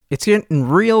It's getting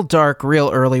real dark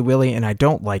real early, Willie, and I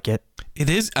don't like it. It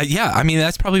is. Yeah. I mean,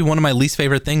 that's probably one of my least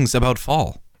favorite things about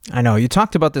fall. I know. You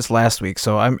talked about this last week,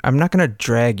 so I'm not going to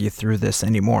drag you through this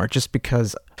anymore just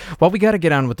because, well, we got to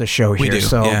get on with the show here. We do,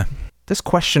 so yeah. This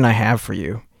question I have for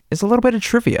you is a little bit of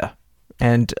trivia.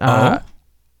 And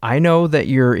I know that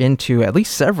you're into at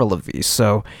least several of these,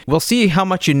 so we'll see how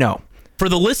much you know. For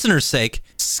the listener's sake,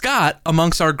 Scott,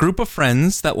 amongst our group of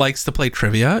friends that likes to play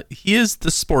trivia, he is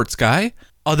the sports guy.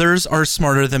 Others are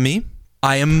smarter than me.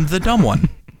 I am the dumb one.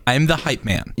 I am the hype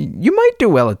man. You might do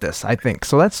well at this, I think.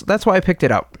 So that's why I picked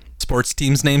it up. Sports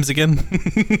teams' names again?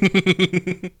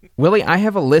 Willie, I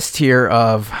have a list here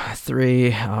of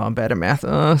 3, I'm bad at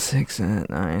math, 6,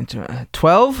 9,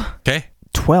 12. Okay.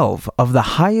 12 of the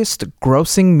highest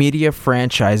grossing media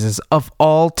franchises of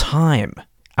all time.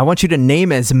 I want you to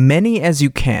name as many as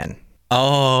you can. Oh,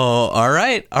 all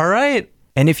right.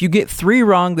 And if you get 3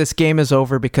 wrong, this game is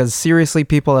over because seriously,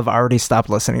 people have already stopped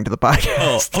listening to the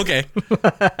podcast. Oh, okay.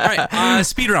 All right.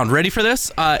 Speed round. Ready for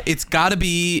this? It's gotta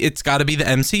be the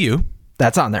MCU.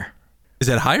 That's on there. Is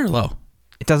that high or low?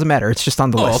 It doesn't matter. It's just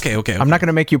on the list. Okay. I'm not going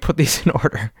to make you put these in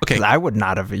order. Okay. 'Cause I would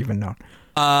not have even known.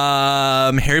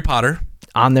 Harry Potter.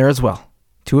 On there as well.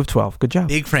 2 of 12. Good job.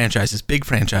 Big franchises.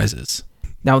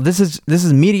 Now this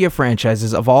is media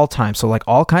franchises of all time, so like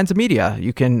all kinds of media.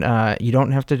 You can you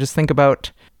don't have to just think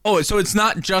about. Oh, so it's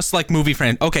not just like movie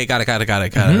franchise. Okay, got it.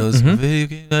 It was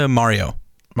Mario.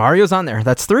 Mario's on there.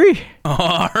 That's 3.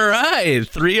 All right,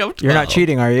 3 of 12. You're not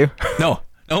cheating, are you? No.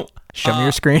 Show me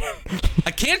your screen.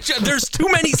 I can't. There's too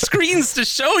many screens to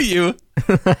show you.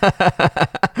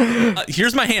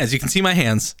 Here's my hands. You can see my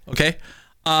hands. Okay.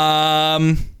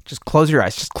 Just close your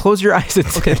eyes. And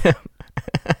see them.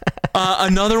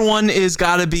 Another one is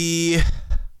gotta be,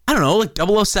 I don't know, like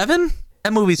 007?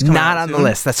 That movie's coming Not out on soon. the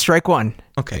list. That's strike 1.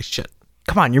 Okay, shit.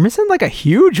 Come on, you're missing like a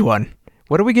huge one.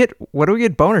 What do we get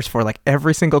boners for like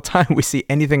every single time we see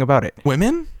anything about it?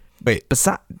 Women? Wait.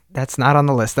 That's not on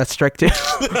the list. That's strike 2.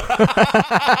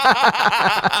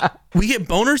 We get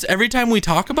boners every time we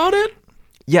talk about it?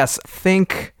 Yes,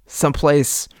 think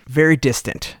someplace very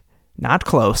distant. Not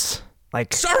close.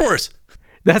 Like Star Wars!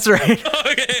 That's right.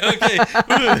 Okay.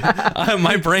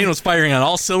 My brain was firing on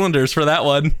all cylinders for that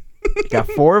one.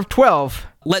 Got 4 of 12.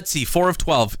 Let's see, 4 of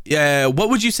 12. What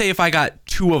would you say if I got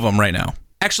 2 of them right now?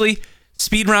 Actually,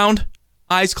 speed round,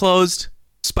 eyes closed,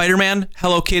 Spider-Man,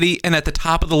 Hello Kitty, and at the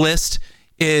top of the list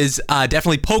is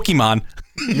definitely Pokemon.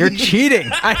 You're cheating.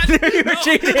 I knew you were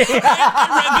cheating.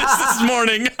 I read this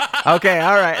morning. Okay,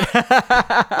 all right.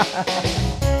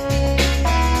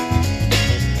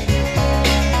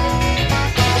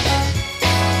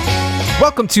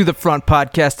 Welcome to the Front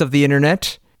Podcast of the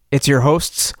Internet. It's your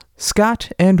hosts,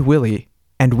 Scott and Willie,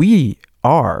 and we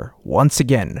are, once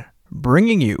again,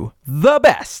 bringing you the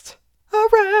best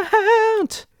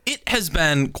around. It has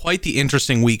been quite the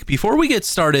interesting week. Before we get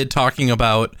started talking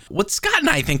about what Scott and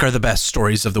I think are the best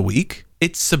stories of the week,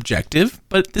 it's subjective,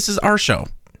 but this is our show.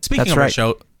 Speaking That's of right. our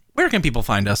show, where can people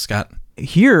find us, Scott?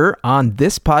 Here on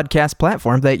this podcast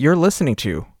platform that you're listening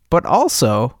to, but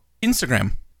also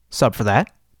Instagram, sub for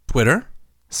that, Twitter,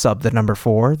 sub the number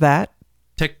 4 that,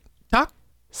 TikTok,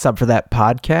 sub for that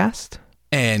podcast,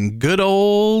 and good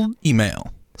old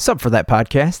email. sub for that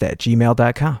podcast at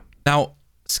gmail.com. Now,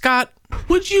 Scott,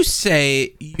 would you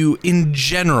say you, in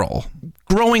general,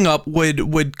 growing up,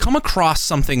 would come across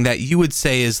something that you would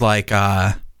say is like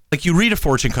you read a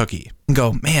fortune cookie and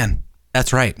go, man,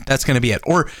 that's right, that's going to be it.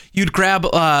 Or you'd grab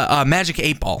a magic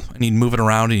 8-ball and you'd move it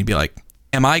around and you'd be like,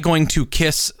 am I going to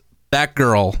kiss that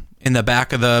girl in the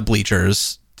back of the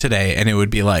bleachers today? And it would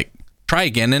be like, try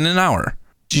again in an hour.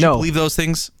 Did you believe those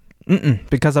things?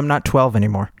 Because I'm not 12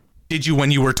 anymore. Did you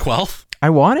when you were 12? I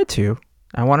wanted to.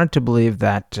 I wanted to believe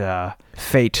that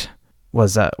fate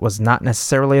was not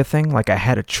necessarily a thing. Like I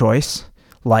had a choice.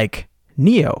 Like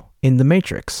Neo in The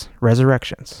Matrix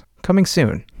Resurrections. Coming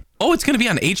soon. Oh, it's going to be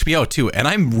on HBO too. And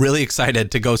I'm really excited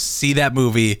to go see that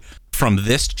movie from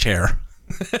this chair.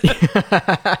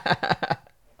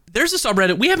 There's a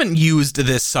subreddit. We haven't used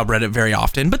this subreddit very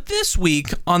often, but this week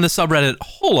on the subreddit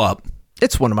Hole Up,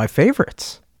 It's one of my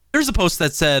favorites. there's a post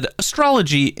that said,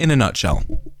 astrology in a nutshell.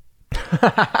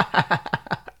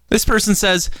 This person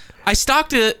says, I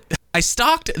stalked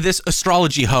this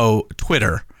astrology hoe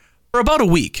Twitter for about a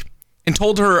week and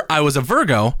told her I was a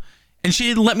Virgo and she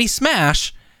didn't let me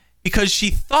smash because she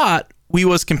thought we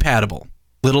was compatible.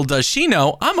 Little does she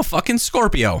know, I'm a fucking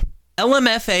Scorpio.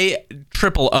 LMFA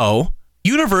triple O,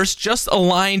 universe just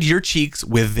aligned your cheeks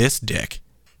with this dick.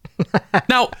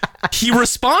 Now, he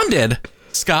responded,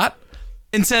 Scott,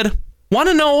 and said, Want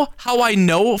to know how I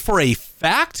know for a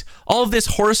fact all of this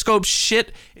horoscope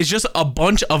shit is just a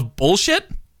bunch of bullshit?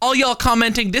 All y'all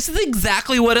commenting, this is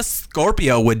exactly what a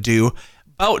Scorpio would do.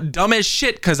 About dumb as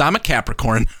shit because I'm a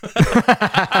Capricorn.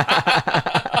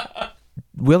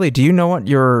 Willie, do you know what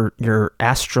your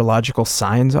astrological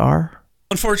signs are?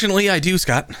 Unfortunately, I do,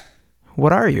 Scott.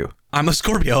 What are you? I'm a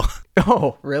Scorpio.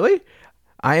 Oh, really?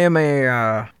 I am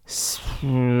I'm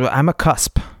a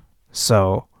cusp.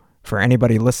 So for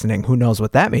anybody listening who knows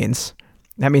what that means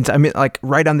I'm like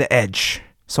right on the edge.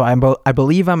 So I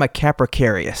believe I'm a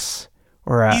Capricarius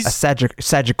or a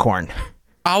Saggicorn.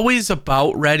 Always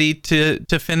about ready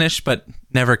to finish, but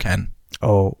never can.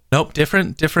 Oh. Nope,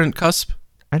 different cusp.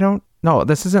 No,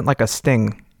 this isn't like a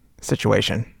Sting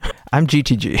situation. I'm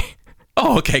GTG.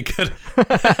 Oh, okay, good.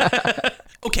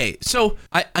 Okay, so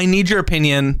I need your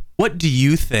opinion. What do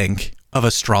you think of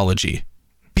astrology?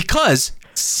 Because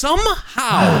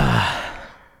somehow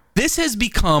this has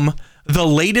become the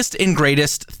latest and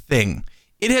greatest thing.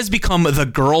 It has become the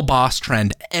girl boss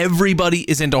trend. Everybody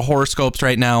is into horoscopes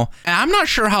right now. And I'm not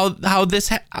sure how.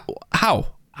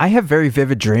 I have very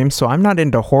vivid dreams, so I'm not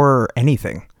into horror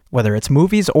anything, whether it's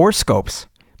movies or scopes.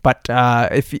 But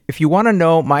if you want to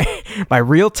know my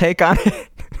real take on it,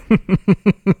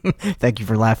 thank you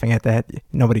for laughing at that.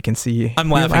 Nobody can see.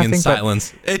 I'm laughing in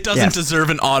silence. It doesn't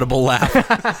deserve an audible laugh.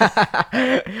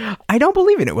 I don't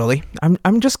believe in it, Willie.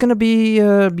 I'm just gonna be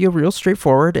real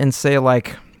straightforward and say,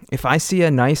 like, if I see a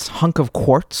nice hunk of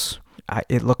quartz,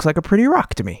 it looks like a pretty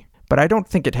rock to me. But I don't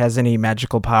think it has any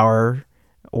magical power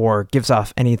or gives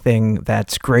off anything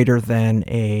that's greater than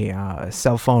a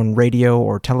cell phone, radio,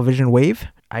 or television wave.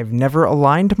 I've never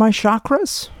aligned my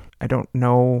chakras. I don't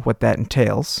know what that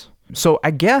entails. So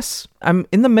I guess I'm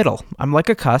in the middle. I'm like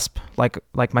a cusp, like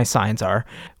my signs are,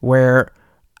 where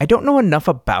I don't know enough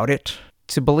about it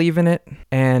to believe in it,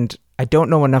 and I don't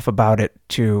know enough about it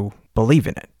to believe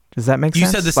in it. Does that make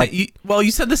sense? You said the same.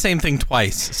 You said the same thing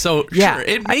twice. So yeah, sure,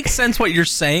 it makes sense what you're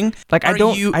saying. Like I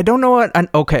don't know what.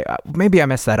 Okay, maybe I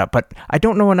messed that up, but I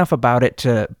don't know enough about it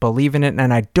to believe in it,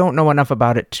 and I don't know enough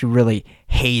about it to really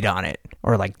hate on it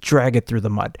or like drag it through the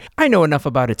mud. I know enough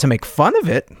about it to make fun of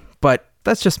it, but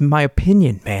that's just my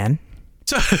opinion, man.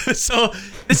 So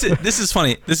this is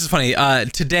funny. This is funny.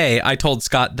 Today I told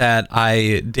Scott that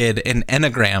I did an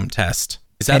Enneagram test.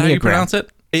 Is that how you pronounce it?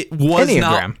 It was Enneagram.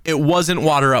 Not. It wasn't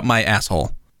water up my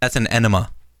asshole. That's an enema.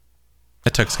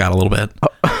 It took Scott a little bit.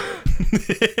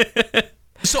 Oh.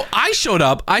 So I showed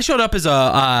up. As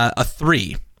a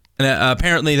 3, and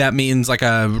apparently that means like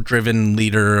a driven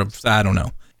leader of, I don't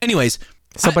know. Anyways,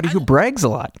 somebody who brags a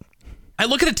lot. I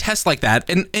look at a test like that,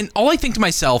 and all I think to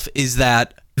myself is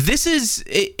that this is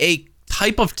a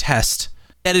type of test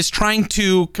that is trying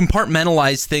to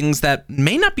compartmentalize things that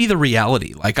may not be the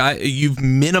reality. Like you've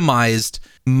minimized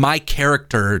my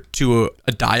character to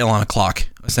a dial on a clock,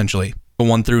 essentially, a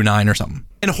 1 through 9 or something.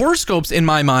 And horoscopes, in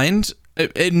my mind,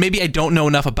 and maybe I don't know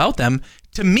enough about them,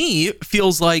 to me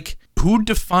feels like, who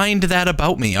defined that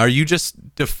about me? Are you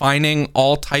just defining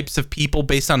all types of people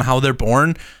based on how they're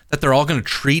born, that they're all going to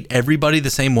treat everybody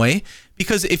the same way?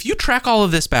 Because if you track all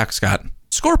of this back, Scott,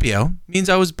 Scorpio means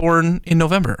I was born in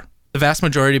November. The vast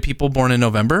majority of people born in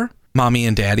November, mommy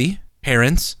and daddy,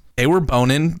 parents, they were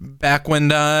boning back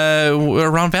when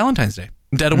around Valentine's Day,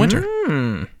 dead of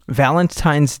winter.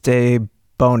 Valentine's Day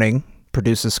boning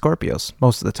produces Scorpios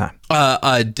most of the time.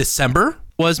 December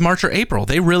was March or April.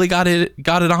 They really got it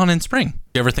on in spring.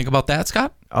 You ever think about that,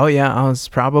 Scott? Oh yeah, I was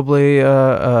probably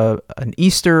an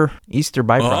Easter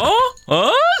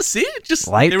byproduct. See,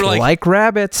 just they were like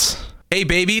rabbits. Hey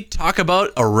baby, talk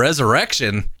about a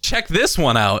resurrection. Check this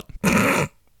one out.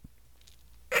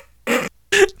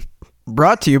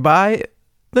 Brought to you by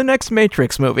the next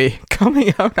Matrix movie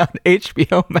coming out on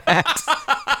HBO Max.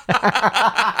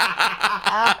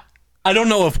 I don't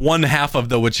know if one half of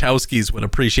the Wachowskis would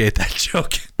appreciate that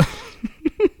joke.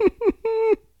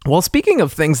 Well, speaking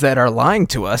of things that are lying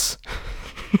to us.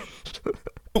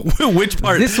 Which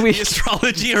part? This week, the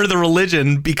astrology or the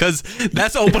religion? Because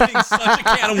that's opening such a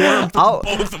can of worms for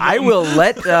both of them. I will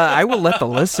let the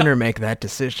listener make that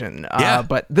decision. Yeah.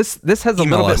 But this has a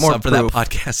little bit more proof. For that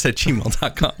podcast at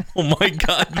gmail.com. Oh my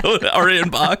God, go to our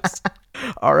inbox.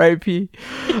 R.I.P.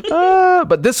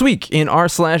 But this week in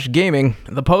r/gaming,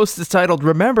 the post is titled,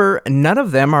 "Remember, none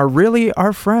of them are really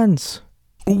our friends."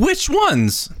 Which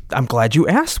ones? I'm glad you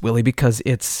asked, Willie, because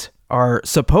it's our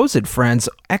supposed friends,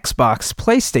 Xbox,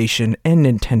 PlayStation, and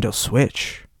Nintendo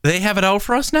Switch. They have it out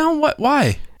for us now? What?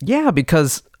 Why? Yeah,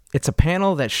 because it's a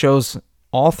panel that shows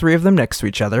all 3 of them next to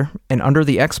each other, and under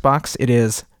the Xbox, it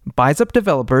is buys up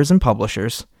developers and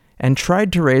publishers, and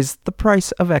tried to raise the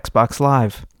price of Xbox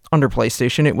Live. under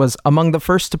PlayStation, it was among the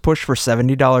first to push for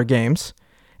 $70 games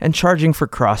and charging for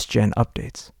cross-gen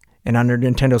updates. And under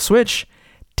Nintendo Switch,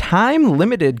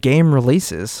 time-limited game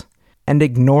releases and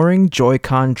ignoring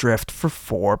Joy-Con drift for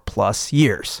 4+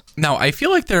 years. Now, I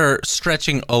feel like they're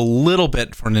stretching a little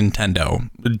bit for Nintendo.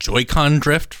 Joy-Con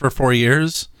drift for 4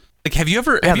 years? Like, have you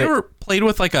ever played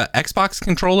with like a Xbox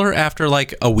controller after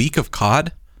like a week of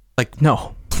COD? Like,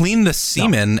 no. Clean the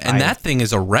semen, and that thing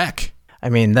is a wreck. I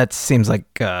mean, that seems like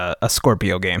a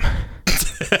Scorpio game.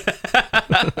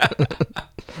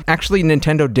 Actually,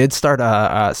 Nintendo did start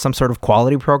some sort of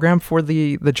quality program for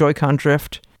the Joy-Con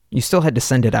drift. You still had to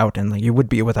send it out, and you would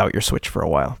be without your Switch for a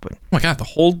while. But oh my God, the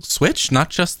whole Switch, not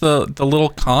just the little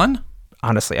con?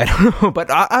 Honestly, I don't know. But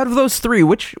out of those three,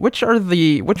 which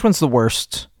one's the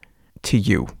worst to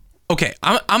you? Okay,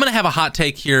 I'm going to have a hot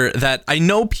take here that I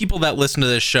know people that listen to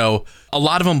this show, a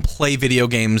lot of them play video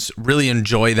games, really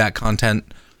enjoy that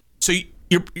content. So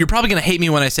you're probably going to hate me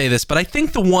when I say this, but I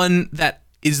think the one that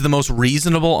is the most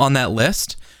reasonable on that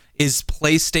list is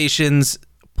PlayStation's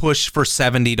push for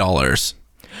 $70.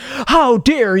 How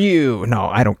dare you? No,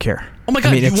 I don't care. Oh my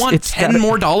God, you want $10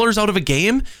 more out of a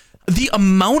game? The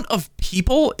amount of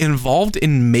people involved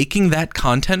in making that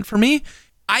content for me,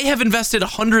 I have invested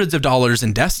hundreds of dollars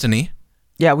in Destiny.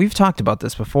 Yeah, we've talked about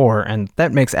this before, and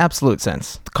that makes absolute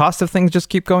sense. The cost of things just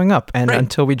keep going up, and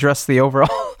until we address the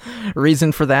overall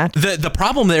reason for that. The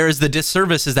problem there is the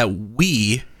disservice is that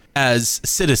we, as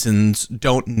citizens,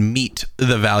 don't meet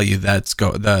the value that's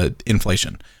the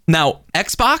inflation. Now,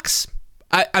 Xbox,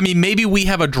 I mean, maybe we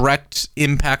have a direct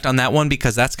impact on that one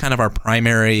because that's kind of our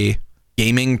primary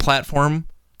gaming platform.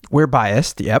 We're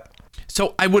biased, yep.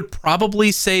 So I would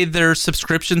probably say their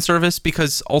subscription service,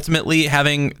 because ultimately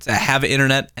having to have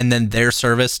internet and then their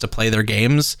service to play their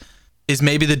games is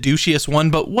maybe the douchiest one.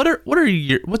 But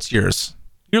what's yours?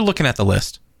 You're looking at the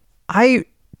list. I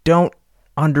don't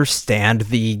understand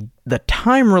the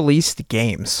time released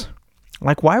games.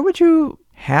 Like, why would you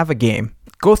have a game,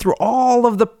 go through all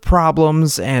of the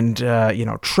problems and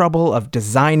trouble of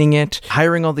designing it,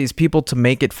 hiring all these people to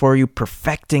make it for you,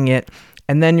 perfecting it,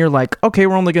 and then you're like, okay,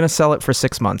 we're only going to sell it for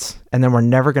 6 months, and then we're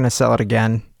never going to sell it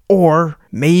again, or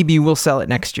maybe we'll sell it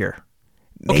next year.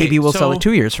 Maybe we'll sell it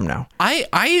 2 years from now.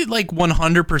 I like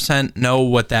 100% know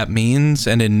what that means,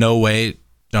 and in no way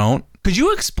don't. Could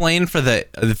you explain for the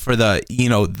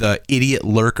the idiot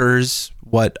lurkers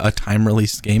what a time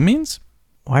release game means?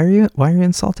 Why are you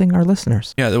insulting our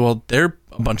listeners? Yeah, well, they're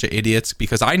a bunch of idiots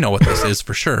because I know what this is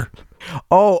for sure.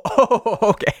 Oh,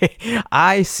 okay.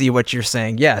 I see what you're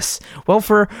saying. Yes. Well,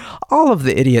 for all of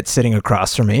the idiots sitting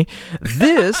across from me,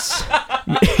 this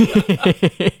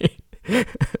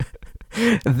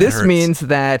means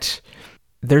that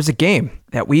there's a game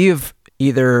that we've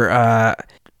either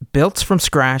built from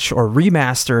scratch or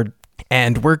remastered,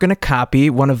 and we're going to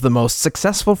copy one of the most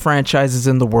successful franchises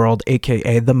in the world,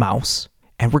 aka the Mouse.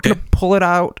 And we're going to pull it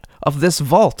out of this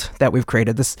vault that we've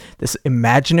created, this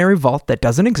imaginary vault that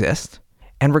doesn't exist.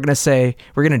 And we're going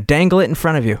to dangle it in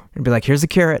front of you and be like, here's a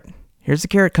carrot. Here's a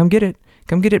carrot. Come get it.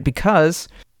 Because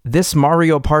this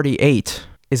Mario Party 8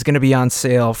 is going to be on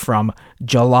sale from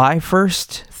July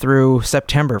 1st through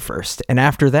September 1st. And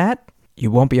after that,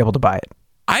 you won't be able to buy it.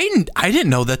 I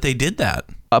didn't know that they did that.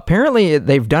 Apparently,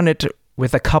 they've done it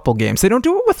with a couple games. They don't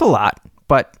do it with a lot,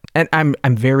 but... And I'm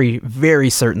very, very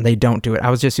certain they don't do it. I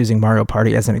was just using Mario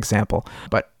Party as an example.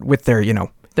 But with their,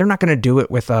 they're not going to do it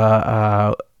with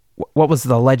what was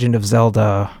the Legend of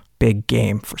Zelda big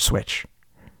game for Switch?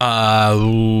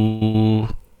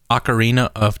 Ocarina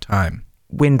of Time.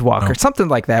 Windwalker, something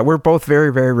like that. We're both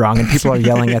very, very wrong, and people are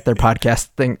yelling at their podcast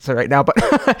things right now. But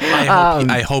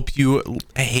I hope you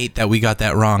hate that we got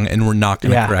that wrong, and we're not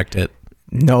going to correct it.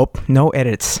 Nope, no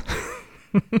edits.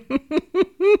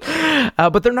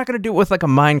 But they're not going to do it with like a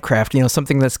Minecraft,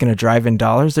 something that's going to drive in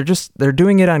dollars. They're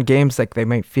doing it on games like they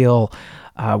might feel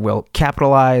will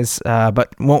capitalize,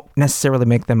 but won't necessarily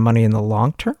make them money in the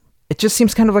long term. It just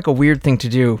seems kind of like a weird thing to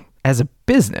do as a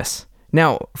business.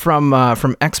 Now, from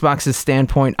Xbox's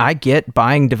standpoint, I get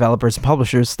buying developers and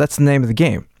publishers. That's the name of the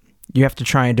game. You have to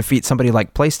try and defeat somebody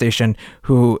like PlayStation,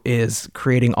 who is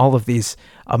creating all of these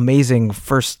amazing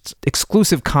first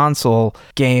exclusive console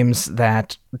games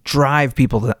that drive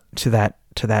people to that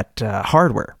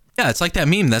hardware. Yeah, it's like that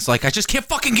meme that's like, I just can't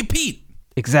fucking compete.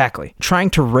 Exactly. Trying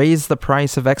to raise the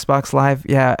price of Xbox Live,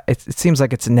 yeah, it seems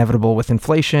like it's inevitable with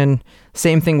inflation.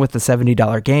 Same thing with the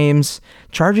 $70 games.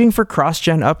 Charging for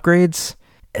cross-gen upgrades,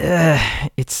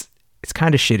 it's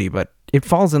kind of shitty, but it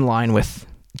falls in line with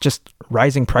just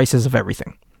rising prices of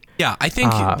everything. Yeah, I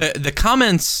think the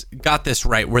comments got this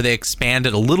right, where they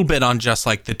expanded a little bit on just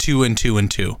like the 2 and 2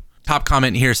 and 2. Top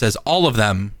comment here says all of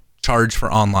them charge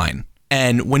for online.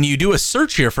 And when you do a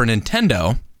search here for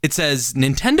Nintendo, it says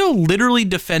Nintendo literally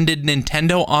defended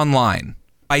Nintendo Online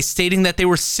by stating that they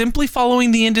were simply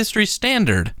following the industry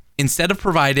standard instead of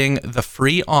providing the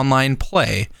free online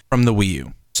play from the Wii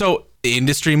U. So the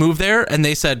industry moved there and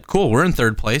they said, cool, we're in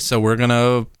third place, so we're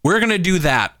gonna do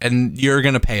that and you're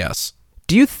gonna pay us.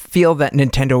 Do you feel that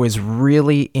Nintendo is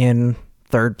really in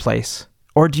third place?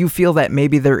 Or do you feel that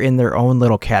maybe they're in their own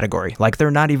little category? Like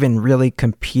they're not even really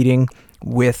competing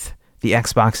with the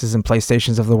Xboxes and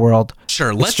PlayStations of the world?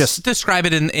 Sure, let's just describe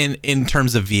it in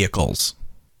terms of vehicles.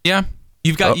 Yeah.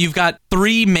 You've got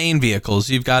three main vehicles.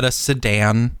 You've got a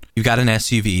sedan, you've got an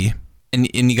SUV, and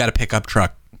you got a pickup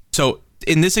truck. So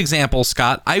in this example,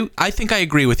 Scott, I think I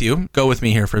agree with you. Go with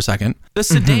me here for a second. The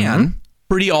sedan,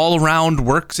 pretty all around,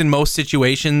 works in most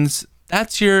situations.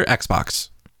 That's your Xbox.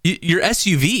 Your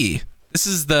SUV, this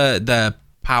is the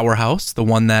powerhouse, the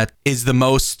one that is the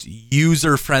most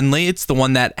user friendly. It's the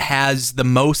one that has the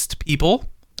most people.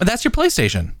 That's your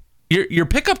PlayStation. Your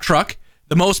pickup truck,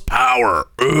 the most power.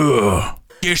 Ugh.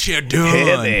 Get you done.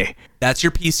 Heavy. That's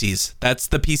your PCs. That's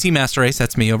the PC Master Race.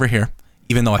 That's me over here.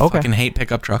 Even though I fucking hate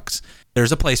pickup trucks,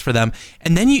 there's a place for them.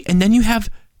 And then you have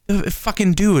the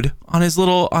fucking dude on his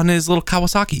little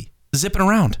Kawasaki zipping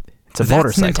around. It's a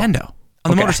motorcycle. That's Nintendo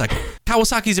on the motorcycle.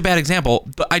 Kawasaki's a bad example,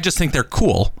 but I just think they're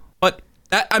cool. But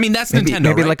that's Nintendo.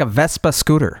 Maybe right? like a Vespa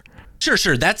scooter.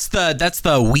 Sure. That's the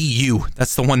Wii U.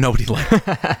 That's the one nobody liked.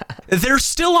 They're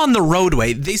still on the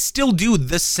roadway. They still do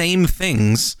the same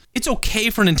things. It's okay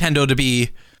for Nintendo to be,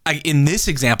 in this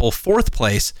example, fourth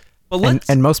place. But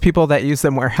and most people that use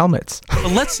them wear helmets.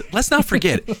 But let's not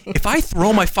forget, if I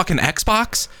throw my fucking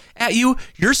Xbox at you,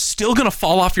 you're still gonna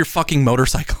fall off your fucking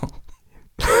motorcycle.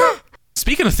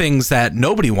 Speaking of things that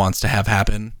nobody wants to have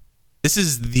happen, this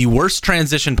is the worst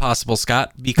transition possible,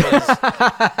 Scott, because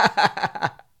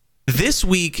this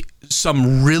week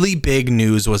some really big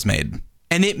news was made.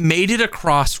 And it made it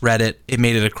across Reddit, it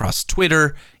made it across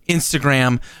Twitter,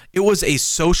 Instagram. It was a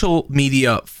social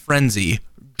media frenzy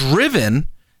driven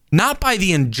not by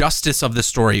the injustice of the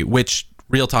story, which,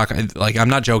 real talk, like, I'm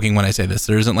not joking when I say this.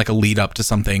 There isn't like a lead up to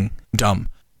something dumb.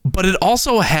 But it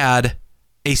also had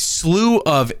a slew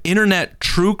of internet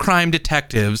true crime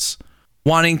detectives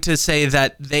wanting to say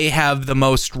that they have the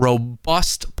most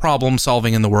robust problem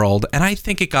solving in the world. And I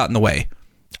think it got in the way.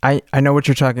 I know what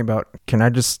you're talking about. Can I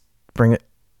just bring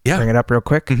it up real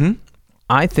quick? Mm-hmm.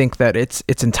 I think that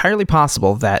it's entirely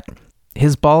possible that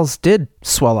his balls did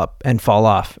swell up and fall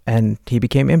off, and he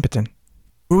became impotent.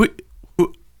 We're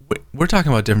talking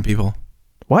about different people.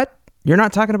 What? You're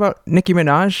not talking about Nicki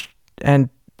Minaj and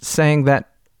saying that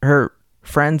her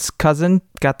friend's cousin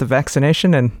got the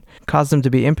vaccination and caused him to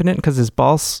be impotent because his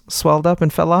balls swelled up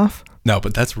and fell off? No,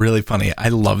 but that's really funny. I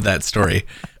love that story.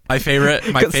 My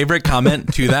favorite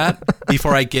comment to that,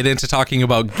 before I get into talking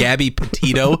about Gabby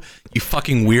Petito, you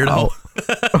fucking weirdo,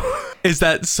 is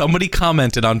that somebody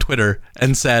commented on Twitter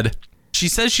and said, she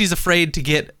says she's afraid to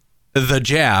get the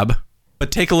jab,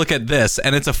 but take a look at this.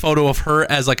 And it's a photo of her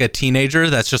as like a teenager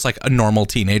that's just like a normal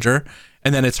teenager.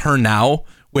 And then it's her now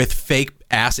with fake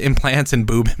ass implants and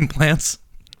boob implants.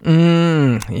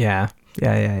 Yeah.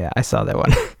 I saw that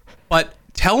one. But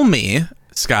tell me,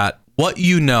 Scott, what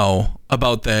you know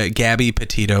about the Gabby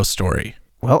Petito story.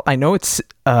 Well, I know it's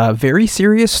a very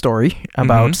serious story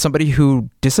about somebody who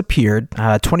disappeared,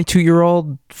 a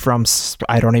 22-year-old from,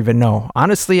 I don't even know.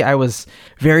 Honestly, I was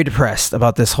very depressed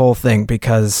about this whole thing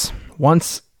because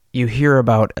once you hear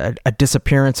about a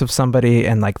disappearance of somebody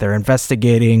and like they're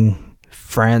investigating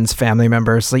friends, family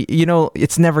members, like, you know,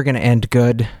 it's never going to end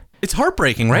good. It's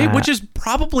heartbreaking, right? Which is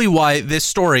probably why this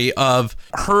story of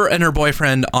her and her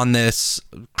boyfriend on this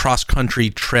cross-country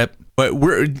trip, but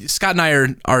Scott and I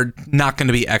are not going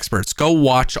to be experts. Go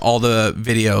watch all the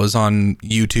videos on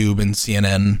YouTube and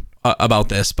CNN about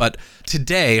this. But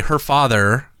today, her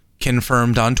father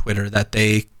confirmed on Twitter that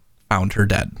they found her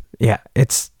dead. Yeah,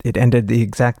 it ended the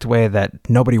exact way that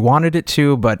nobody wanted it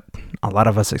to, but a lot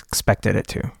of us expected it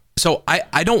to. So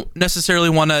I don't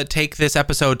necessarily want to take this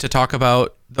episode to talk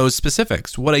about those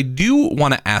specifics. What I do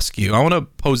want to ask you, I want to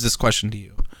pose this question to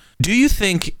you. Do you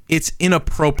think it's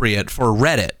inappropriate for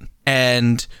Reddit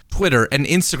and Twitter and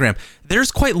Instagram?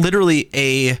 There's quite literally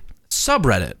a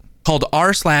subreddit called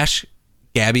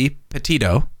r/Gabby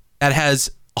Petito that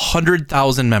has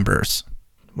 100,000 members.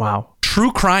 Wow.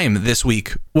 True crime this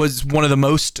week was one of the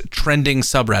most trending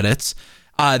subreddits.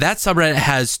 That subreddit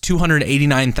has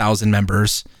 289,000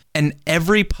 members. And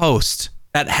every post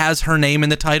that has her name in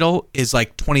the title is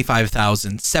like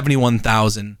 25,000,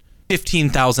 71,000,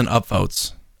 15,000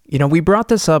 upvotes. You know, we brought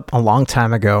this up a long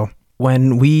time ago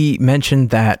when we mentioned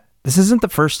that this isn't the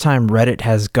first time Reddit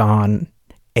has gone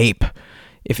ape,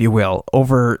 if you will,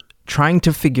 over trying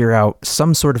to figure out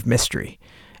some sort of mystery.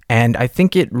 And I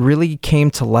think it really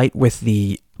came to light with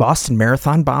the Boston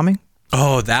Marathon bombing.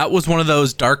 Oh, that was one of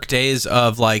those dark days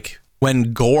of like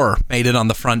when Gore made it on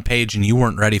the front page and you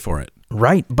weren't ready for it.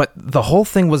 Right. But the whole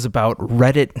thing was about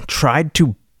Reddit tried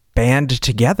to band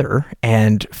together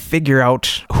and figure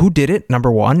out who did it,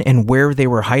 number one, and where they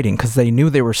were hiding, because they knew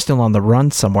they were still on the run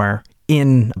somewhere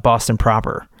in Boston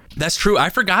proper. That's true. I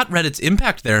forgot Reddit's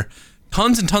impact there.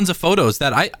 Tons and tons of photos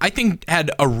that I think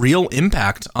had a real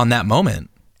impact on that moment.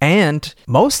 And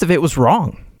most of it was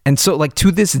wrong. And so, like,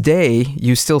 to this day,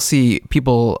 you still see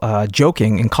people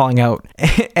joking and calling out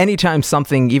anytime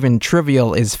something even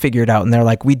trivial is figured out, and they're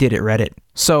like, we did it, Reddit.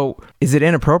 So, is it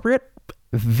inappropriate?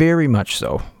 Very much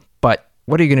so. But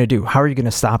what are you going to do? How are you going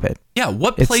to stop it? Yeah,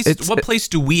 what place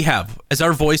do we have? As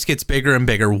our voice gets bigger and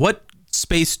bigger, what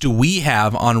space do we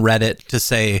have on Reddit to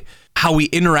say how we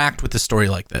interact with a story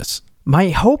like this? My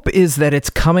hope is that it's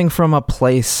coming from a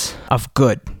place of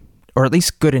good, or at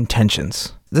least good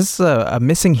intentions. This is a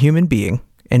missing human being,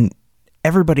 and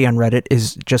everybody on Reddit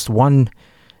is just one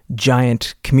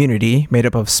giant community made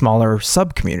up of smaller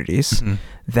sub-communities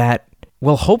that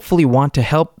will hopefully want to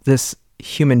help this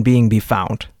human being be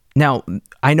found. Now,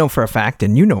 I know for a fact,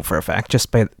 and you know for a fact,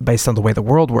 just based on the way the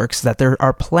world works, that there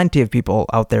are plenty of people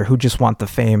out there who just want the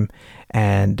fame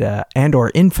and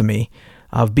or infamy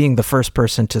of being the first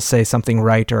person to say something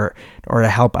right or to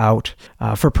help out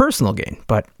for personal gain.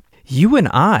 But you and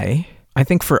I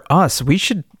think for us, we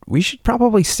should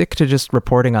probably stick to just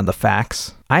reporting on the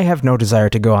facts. I have no desire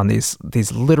to go on these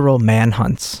literal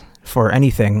manhunts for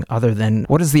anything other than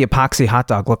what does the epoxy hot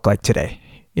dog look like today?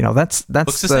 You know, that's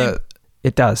looks the same.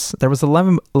 It does. There was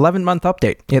 11-month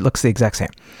update. It looks the exact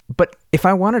same. But if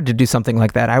I wanted to do something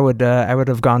like that, I would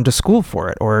have gone to school for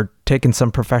it or taken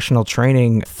some professional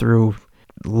training through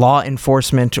law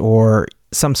enforcement or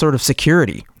some sort of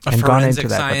security and gone into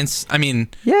that. Science. I mean,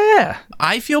 yeah.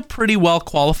 I feel pretty well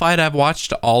qualified. I've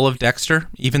watched all of Dexter,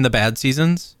 even the bad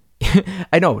seasons.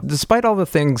 I know, despite all the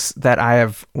things that I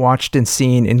have watched and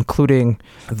seen, including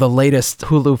the latest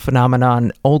Hulu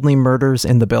phenomenon, Only Murders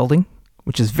in the Building,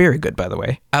 which is very good, by the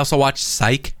way. I also watched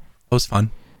Psych. That was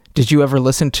fun. Did you ever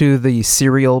listen to the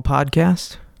Serial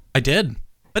podcast? I did.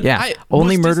 But yeah,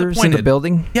 Only Murders in the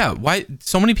Building. Yeah, why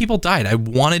so many people died? I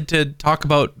wanted to talk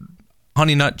about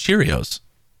Honey Nut Cheerios.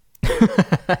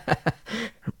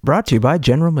 Brought to you by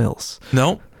General Mills.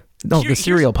 No, the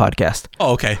Serial podcast.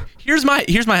 Oh, okay. Here's my.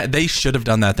 They should have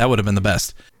done that. That would have been the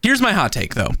best. Here's my hot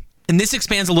take, though, and this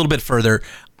expands a little bit further.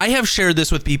 I have shared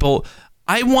this with people.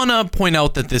 I want to point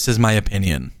out that this is my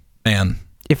opinion, man.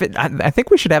 I think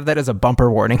we should have that as a bumper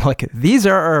warning. Like, these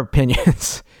are our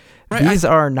opinions. Right, these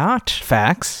are not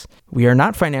facts. We are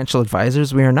not financial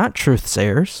advisors. We are not truth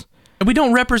sayers. And we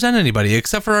don't represent anybody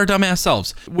except for our dumbass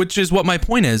selves, which is what my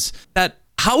point is, that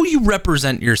how you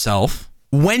represent yourself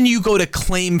when you go to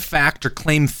claim fact or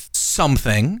claim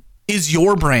something is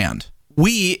your brand.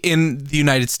 We in the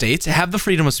United States have the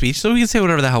freedom of speech, so we can say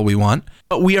whatever the hell we want,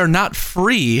 but we are not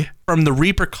free from the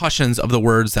repercussions of the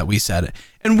words that we said.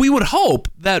 And we would hope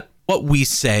that what we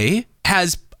say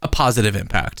has a positive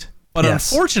impact. But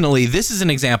Unfortunately, this is an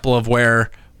example of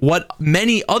where what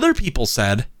many other people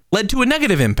said led to a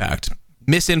negative impact.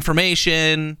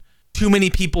 Misinformation, too many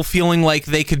people feeling like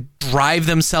they could drive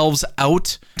themselves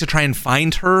out to try and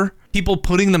find her, people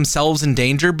putting themselves in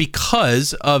danger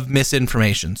because of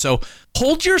misinformation. So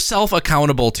hold yourself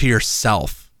accountable to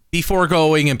yourself before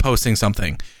going and posting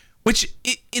something, which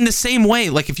in the same way,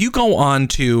 like if you go on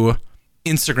to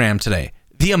Instagram today,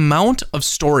 the amount of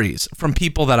stories from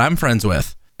people that I'm friends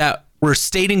with that were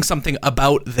stating something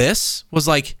about this was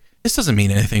like, this doesn't mean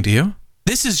anything to you.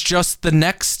 This is just the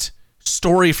next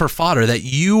story for fodder that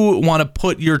you want to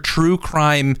put your true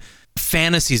crime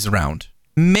fantasies around.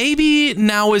 Maybe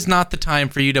now is not the time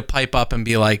for you to pipe up and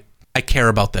be like, I care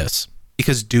about this.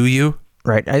 Because do you?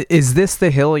 Right. Is this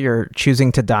the hill you're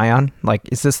choosing to die on? Like,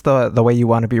 is this the way you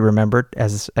want to be remembered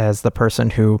as the person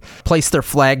who placed their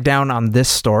flag down on this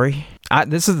story?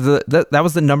 This is that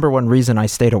was the number one reason I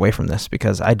stayed away from this,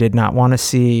 because I did not want to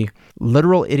see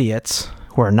literal idiots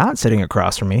who are not sitting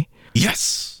across from me.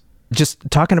 Yes. Just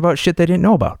talking about shit they didn't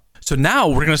know about. So now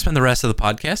we're going to spend the rest of the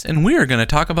podcast and we are going to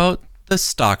talk about the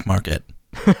stock market.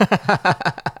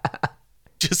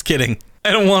 Just kidding.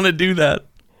 I don't want to do that.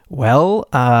 Well,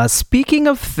 speaking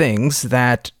of things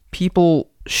that people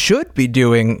should be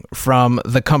doing from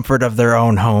the comfort of their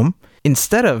own home,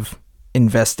 instead of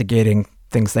investigating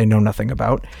things they know nothing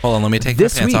about. Hold on, let me take my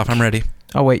pants off. I'm ready.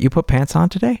 Oh, wait, you put pants on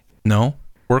today? No,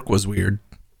 work was weird.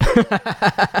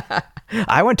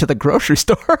 I went to the grocery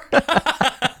store.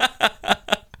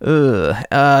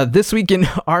 This week in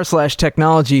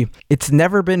r/technology, it's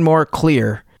never been more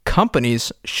clear.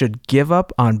 Companies should give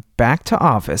up on back to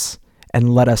office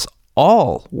and let us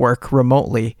all work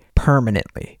remotely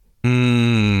permanently.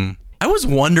 I was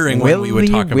wondering when we would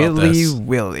talk about this.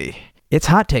 Willy. It's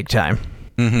hot take time.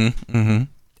 Mm-hmm.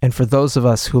 And for those of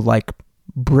us who like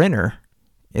Brinner,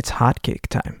 it's hot cake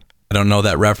time. I don't know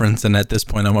that reference, and at this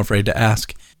point, I'm afraid to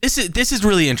ask. This is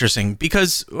really interesting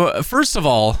because, first of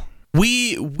all,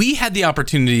 we had the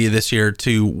opportunity this year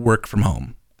to work from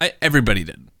home. Everybody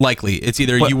did. Likely, it's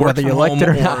either you worked from home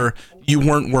or you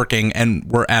weren't working and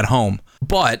were at home.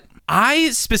 But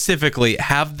I specifically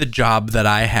have the job that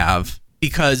I have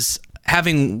because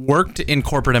having worked in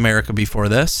corporate America before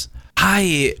this,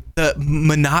 the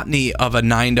monotony of a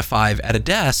 9 to 5 at a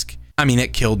desk, I mean,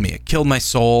 it killed me. It killed my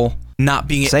soul. Not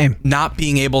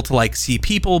being able to like see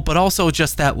people, but also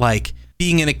just that like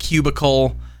being in a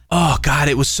cubicle. Oh God,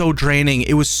 it was so draining.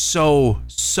 It was so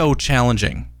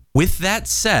challenging. With that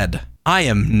said, I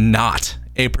am not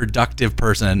a productive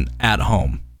person at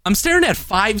home. I'm staring at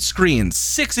 5 screens,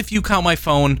 6 if you count my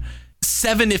phone,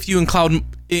 7 if you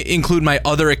include my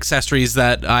other accessories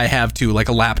that I have too, like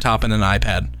a laptop and an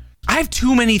iPad. I have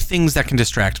too many things that can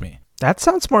distract me. That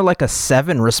sounds more like a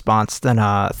 7 response than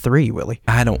a 3, Willie.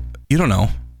 You don't know.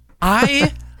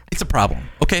 It's a problem.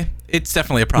 Okay. It's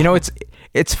definitely a problem. You know,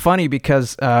 it's funny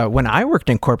because when I worked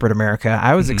in corporate America,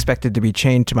 I was expected to be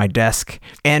chained to my desk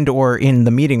and or in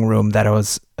the meeting room that I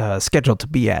was scheduled to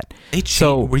be at.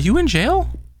 So were you in jail?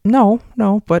 No,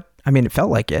 but I mean, it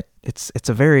felt like it. It's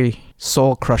a very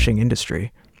soul crushing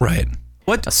industry. Right.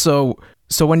 What? So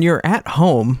when you're at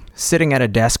home, sitting at a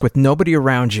desk with nobody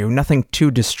around you, nothing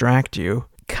to distract you,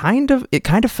 it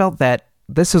kind of felt that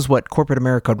this is what corporate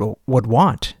America would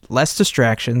want. Less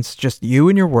distractions, just you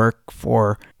and your work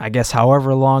for, I guess,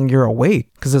 however long you're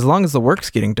awake. Because as long as the work's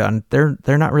getting done, they're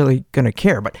not really going to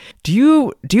care. But do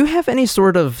you have any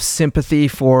sort of sympathy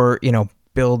for,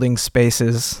 building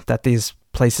spaces that these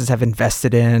places have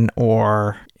invested in,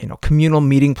 or, communal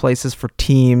meeting places for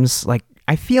teams? Like,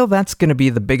 I feel that's going to be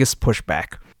the biggest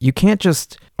pushback. You can't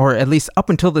just, or at least up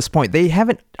until this point, they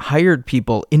haven't hired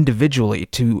people individually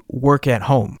to work at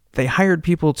home. They hired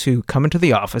people to come into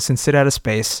the office and sit at a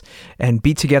space and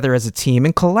be together as a team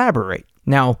and collaborate.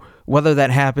 Now, whether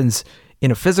that happens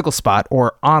in a physical spot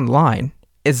or online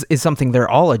is something they're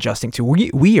all adjusting to.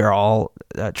 We are all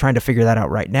trying to figure that out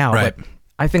right now. Right. But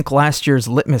I think last year's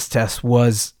litmus test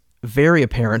was very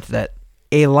apparent that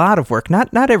a lot of work,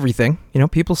 not everything,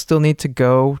 people still need to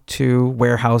go to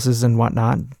warehouses and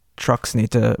whatnot. Trucks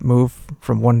need to move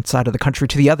from one side of the country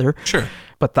to the other. Sure.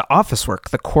 But the office work,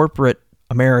 the corporate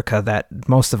America that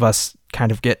most of us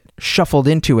kind of get shuffled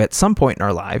into at some point in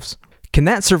our lives, can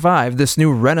that survive this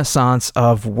new renaissance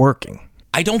of working?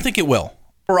 I don't think it will.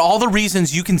 For all the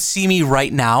reasons you can see me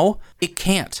right now, it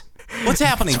can't. What's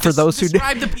happening? For those who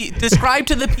describe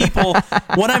to the people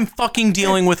what I'm fucking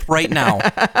dealing with right now.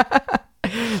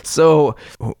 So,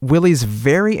 Willie's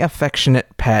very affectionate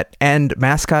pet and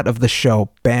mascot of the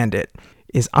show, Bandit,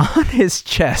 is on his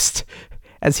chest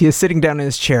as he is sitting down in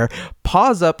his chair,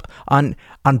 paws up on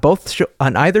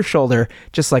either shoulder,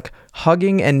 just like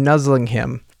hugging and nuzzling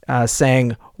him,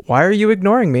 saying, "Why are you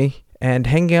ignoring me?" and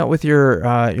hanging out with your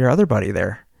other buddy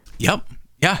there. Yep.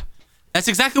 Yeah. That's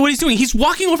exactly what he's doing. He's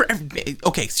walking over.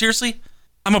 Okay, seriously?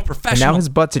 I'm a professional. And now his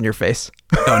butt's in your face.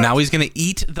 No, now he's going to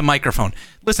eat the microphone.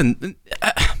 Listen,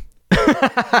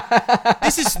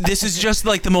 this is just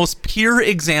like the most pure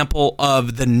example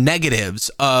of the negatives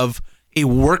of a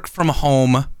work from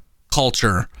home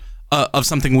culture of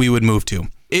something we would move to.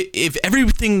 If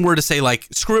everything were to say like,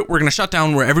 screw it, we're going to shut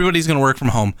down where everybody's going to work from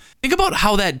home. Think about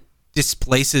how that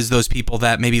displaces those people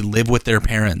that maybe live with their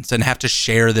parents and have to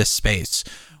share this space.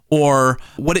 Or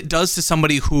what it does to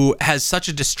somebody who has such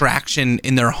a distraction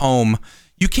in their home.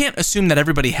 You can't assume that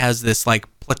everybody has this like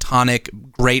platonic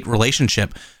great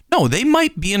relationship. No, they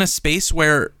might be in a space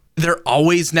where they're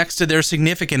always next to their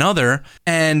significant other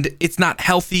and it's not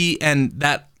healthy, and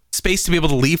that space to be able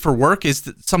to leave for work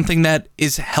is something that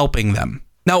is helping them.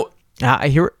 Now, I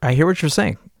hear what you're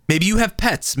saying. Maybe you have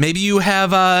pets. Maybe you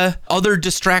have other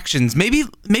distractions. Maybe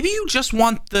you just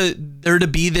want there to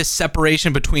be this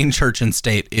separation between church and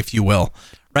state, if you will,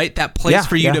 right? That place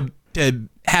for you to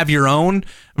have your own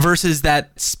versus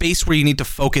that space where you need to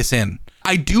focus in.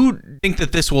 I do think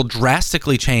that this will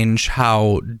drastically change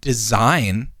how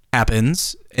design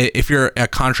happens. If you're a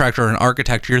contractor or an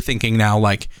architect, you're thinking now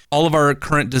like all of our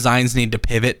current designs need to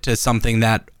pivot to something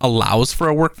that allows for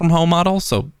a work from home model.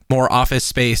 So more office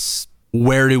space.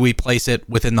 Where do we place it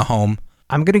within the home?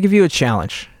 I'm going to give you a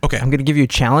challenge. Okay. I'm going to give you a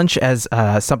challenge as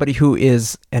somebody who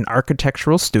is an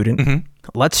architectural student. Mm-hmm.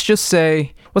 Let's just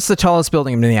say, what's the tallest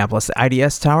building in Minneapolis? The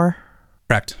IDS Tower?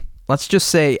 Correct. Let's just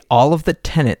say all of the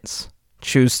tenants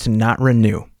choose to not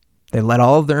renew. They let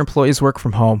all of their employees work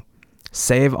from home,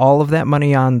 save all of that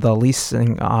money on the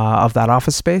leasing of that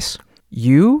office space.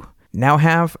 You now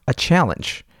have a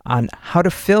challenge on how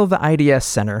to fill the IDS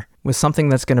Center with something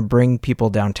that's going to bring people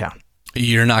downtown.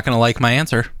 You're not going to like my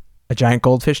answer. A giant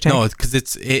goldfish tank? No, because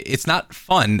it's not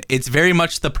fun. It's very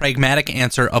much the pragmatic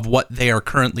answer of what they are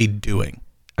currently doing.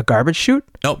 A garbage chute?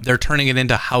 Nope, they're turning it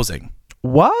into housing.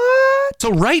 What?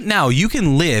 So right now, you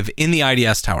can live in the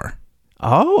IDS Tower.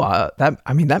 Oh,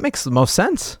 that makes the most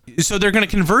sense. So they're going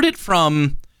to convert it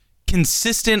from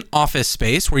consistent office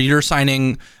space where you're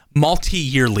signing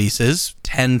multi-year leases,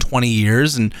 10, 20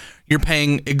 years, and you're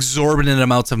paying exorbitant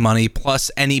amounts of money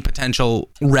plus any potential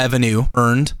revenue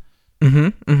earned.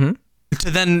 To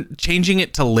then changing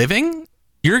it to living.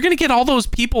 You're going to get all those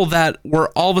people that were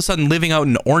all of a sudden living out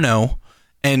in Orono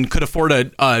and could afford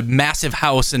a massive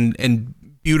house and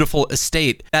beautiful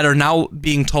estate that are now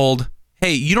being told,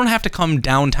 hey, you don't have to come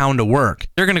downtown to work.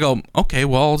 They're going to go, okay,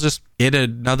 well, I'll just get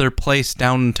another place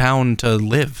downtown to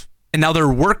live. And now they're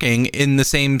working in the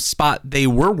same spot they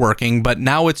were working, but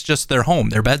now it's just their home,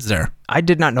 their bed's there. I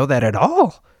did not know that at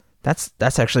all. That's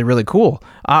actually really cool.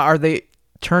 Are they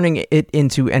turning it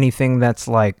into anything that's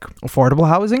like affordable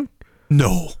housing?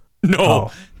 No.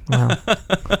 Oh, well.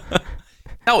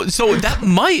 Now, so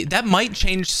that might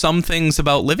change some things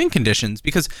about living conditions,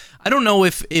 because I don't know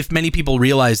if many people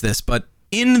realize this, but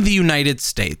in the United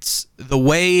States, the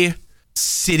way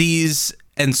cities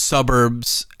and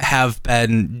suburbs have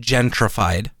been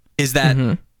gentrified is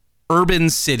that urban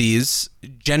cities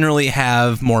generally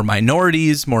have more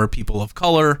minorities, more people of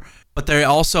color, but they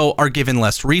also are given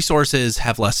less resources,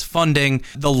 have less funding.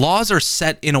 The laws are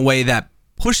set in a way that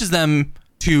pushes them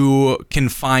to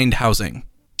confined housing.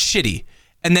 Shitty.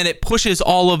 And then it pushes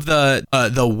all of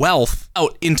the wealth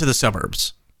out into the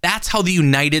suburbs. That's how the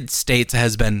United States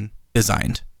has been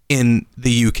designed. In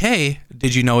the UK,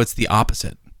 did you know it's the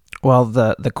opposite? Well,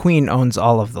 the Queen owns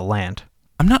all of the land.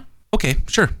 I'm not... Okay,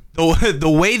 sure.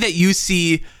 The way that you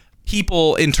see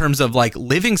people in terms of like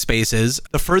living spaces,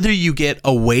 the further you get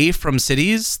away from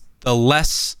cities, the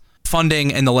less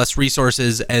funding and the less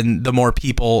resources and the more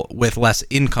people with less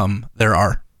income there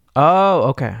are. Oh,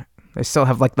 okay. They still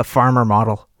have like the farmer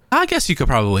model. I guess you could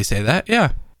probably say that,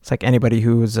 yeah. It's like anybody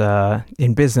who's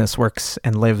in business works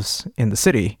and lives in the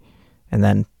city, and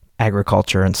then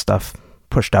agriculture and stuff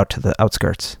pushed out to the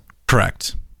outskirts.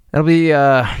 Correct. That'll be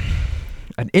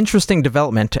an interesting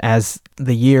development as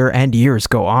the year and years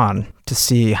go on to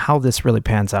see how this really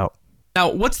pans out. Now,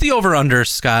 what's the over-under,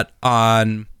 Scott,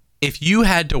 on if you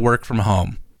had to work from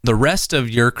home the rest of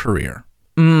your career?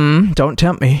 Don't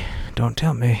tempt me. Don't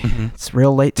tempt me. It's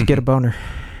real late to get a boner.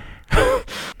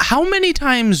 How many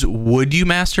times would you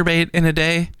masturbate in a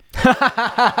day?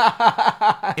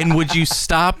 And would you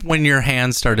stop when your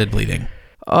hands started bleeding?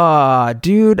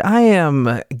 Dude, I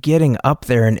am getting up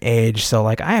there in age, so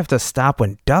like I have to stop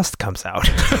when dust comes out.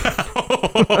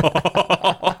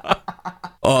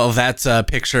 Oh, that's a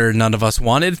picture none of us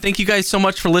wanted. Thank you guys so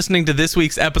much for listening to this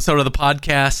week's episode of the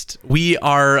podcast. We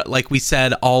are, like we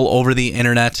said, all over the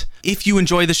internet. If you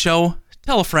enjoy the show,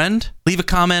 tell a friend, leave a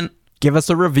comment. Give us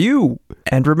a review.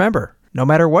 And remember, no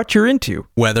matter what you're into,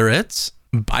 whether it's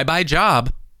bye-bye job,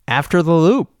 after the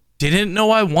loop, didn't know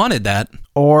I wanted that,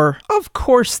 or of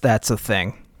course that's a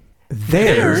thing,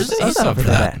 there's a sub for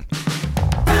that.